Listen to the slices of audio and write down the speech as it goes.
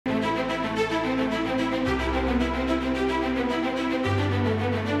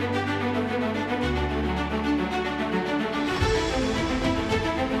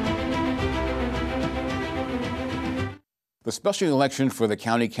The special election for the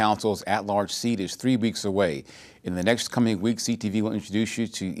County Council's at-large seat is 3 weeks away. In the next coming week, CTV will introduce you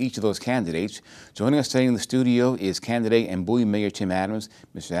to each of those candidates. Joining us today in the studio is candidate and Bowie Mayor Tim Adams.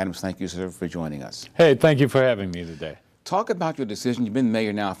 Mr. Adams, thank you, sir, for joining us. Hey, thank you for having me today. Talk about your decision. You've been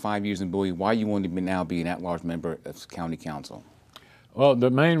mayor now 5 years in Bowie. Why you want to now be an at-large member of County Council? Well, the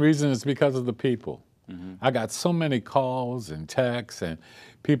main reason is because of the people. I got so many calls and texts and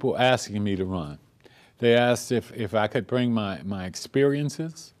people asking me to run. They asked if I could bring my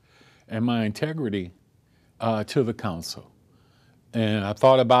experiences and my integrity to the council. And I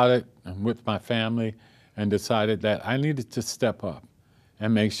thought about it with my family and decided that I needed to step up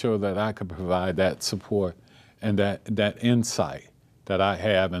and make sure that I could provide that support and that insight that I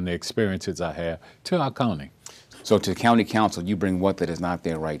have and the experiences I have to our county. So to the County Council, you bring what that is not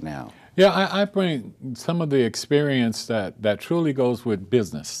there right now? Yeah, I bring some of the experience that truly goes with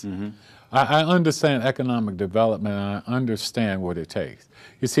business. I understand economic development, and I understand what it takes.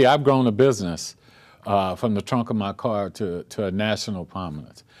 You see, I've grown a business from the trunk of my car to a national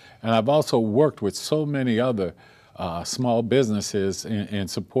prominence. And I've also worked with so many other small businesses in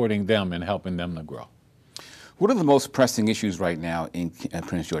supporting them and helping them to grow. What are the most pressing issues right now in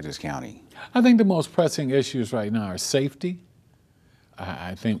Prince George's County? I think the most pressing issues right now are safety.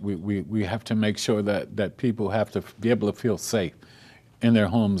 I think we have to make sure that people have to be able to feel safe in their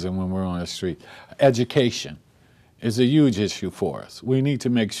homes and when we're on the street. Education is a huge issue for us. We need to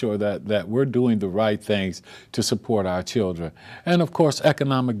make sure that we're doing the right things to support our children. And of course,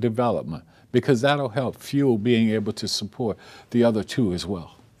 economic development, because that'll help fuel being able to support the other two as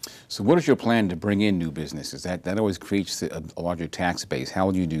well. So what is your plan to bring in new businesses? That always creates a larger tax base. How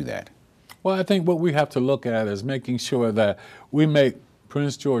will you do that? Well, I think what we have to look at is making sure that we make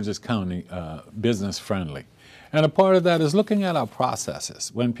Prince George's County business friendly. And a part of that is looking at our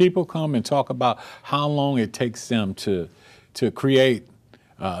processes. When people come and talk about how long it takes them to create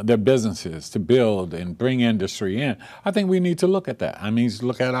their businesses, to build and bring industry in, I think we need to look at that. I mean,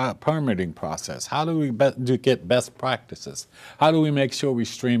 look at our permitting process. How do we get best practices? How do we make sure we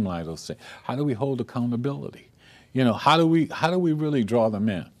streamline those things? How do we hold accountability? You know, how do we really draw them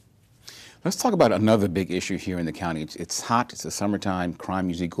in? Let's talk about another big issue here in the county. It's hot, it's the summertime, crime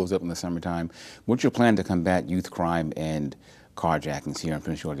usually goes up in the summertime. What's your plan to combat youth crime and carjackings here in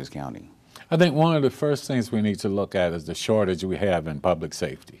Prince George's County? I think one of the first things we need to look at is the shortage we have in public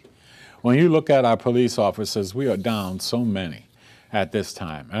safety. When you look at our police officers, we are down so many at this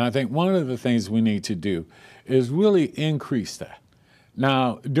time. And I think one of the things we need to do is really increase that.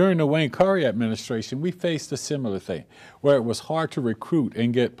 Now, during the Wayne Curry administration, we faced a similar thing, where it was hard to recruit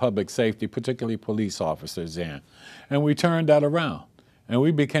and get public safety, particularly police officers in. And we turned that around. And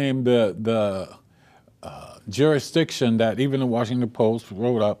we became the jurisdiction that even the Washington Post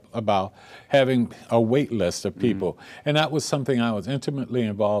wrote up about having a wait list of people. And that was something I was intimately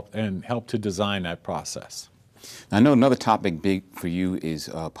involved and helped to design that process. I know another topic big for you is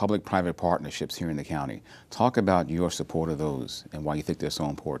public-private partnerships here in the county. Talk about your support of those and why you think they're so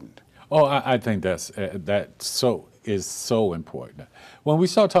important. Oh, I think that is so important. When we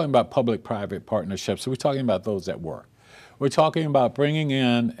start talking about public-private partnerships, we're talking about those that work. We're talking about bringing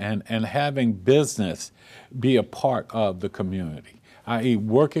in and having business be a part of the community, i.e.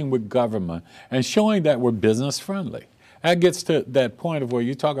 working with government and showing that we're business friendly. That gets to that point of where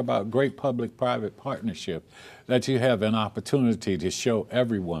you talk about great public-private partnership, that you have an opportunity to show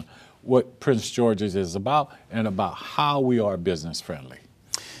everyone what Prince George's is about and about how we are business friendly.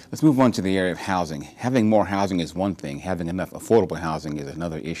 Let's move on to the area of housing. Having more housing is one thing. Having enough affordable housing is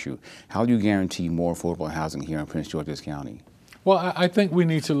another issue. How do you guarantee more affordable housing here in Prince George's County? Well, I think we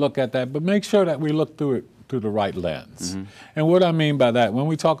need to look at that, but make sure that we look through it through the right lens. And what I mean by that, when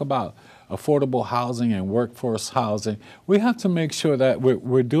we talk about affordable housing and workforce housing, we have to make sure that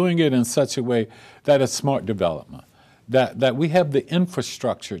we're doing it in such a way that it's smart development, that we have the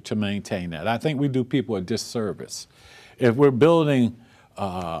infrastructure to maintain that. I think we do people a disservice if we're building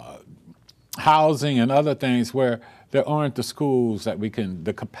housing and other things where there aren't the schools that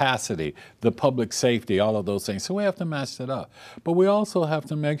the capacity, the public safety, all of those things. So we have to match that up. But we also have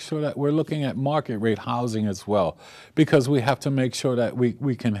to make sure that we're looking at market rate housing as well, because we have to make sure that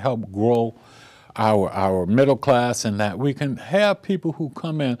we can help grow our middle class and that we can have people who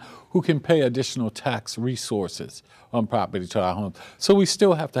come in who can pay additional tax resources on property to our homes. So we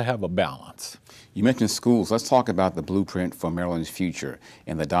still have to have a balance. You mentioned schools. Let's talk about the blueprint for Maryland's future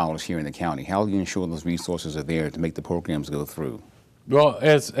and the dollars here in the county. How do you ensure those resources are there to make the programs go through? Well,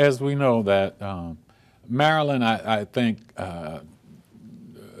 as we know that Maryland, I think,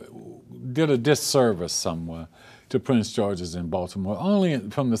 did a disservice somewhat to Prince George's in Baltimore, only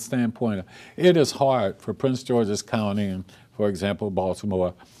from the standpoint of it is hard for Prince George's County and for example,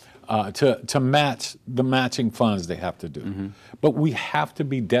 Baltimore, to match the matching funds they have to do. But we have to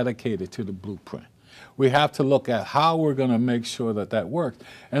be dedicated to the blueprint. We have to look at how we're going to make sure that that works.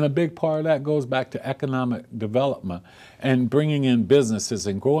 And a big part of that goes back to economic development and bringing in businesses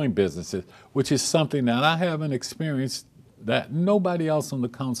and growing businesses, which is something that I haven't experienced that nobody else on the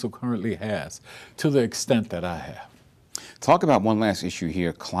council currently has to the extent that I have. Talk about one last issue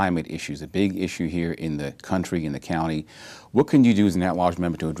here, climate issues, a big issue here in the country, in the county. What can you do as an at-large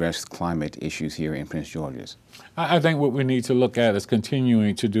member to address climate issues here in Prince George's? I think what we need to look at is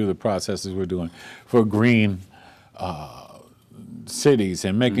continuing to do the processes we're doing for green cities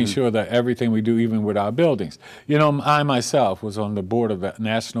and making sure that everything we do, even with our buildings. You know, I myself was on the board of the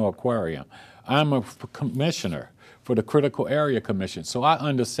National Aquarium. I'm a commissioner for the Critical Area Commission, so I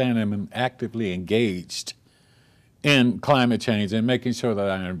understand and am actively engaged in climate change and making sure that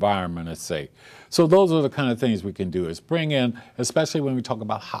our environment is safe. So those are the kind of things we can do, is bring in, especially when we talk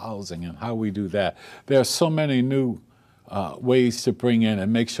about housing and how we do that. There are so many new ways to bring in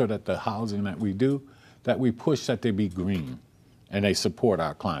and make sure that the housing that we do, that we push that they be green and they support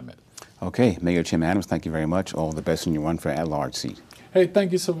our climate. Okay, Mayor Tim Adams, thank you very much. All the best in your run for at-large seat. Hey,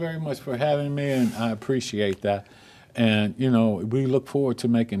 thank you so very much for having me, and I appreciate that. And, you know, we look forward to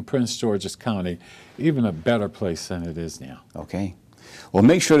making Prince George's County even a better place than it is now. Okay. Well,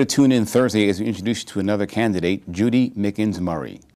 make sure to tune in Thursday as we introduce you to another candidate, Judy Mickens Murray.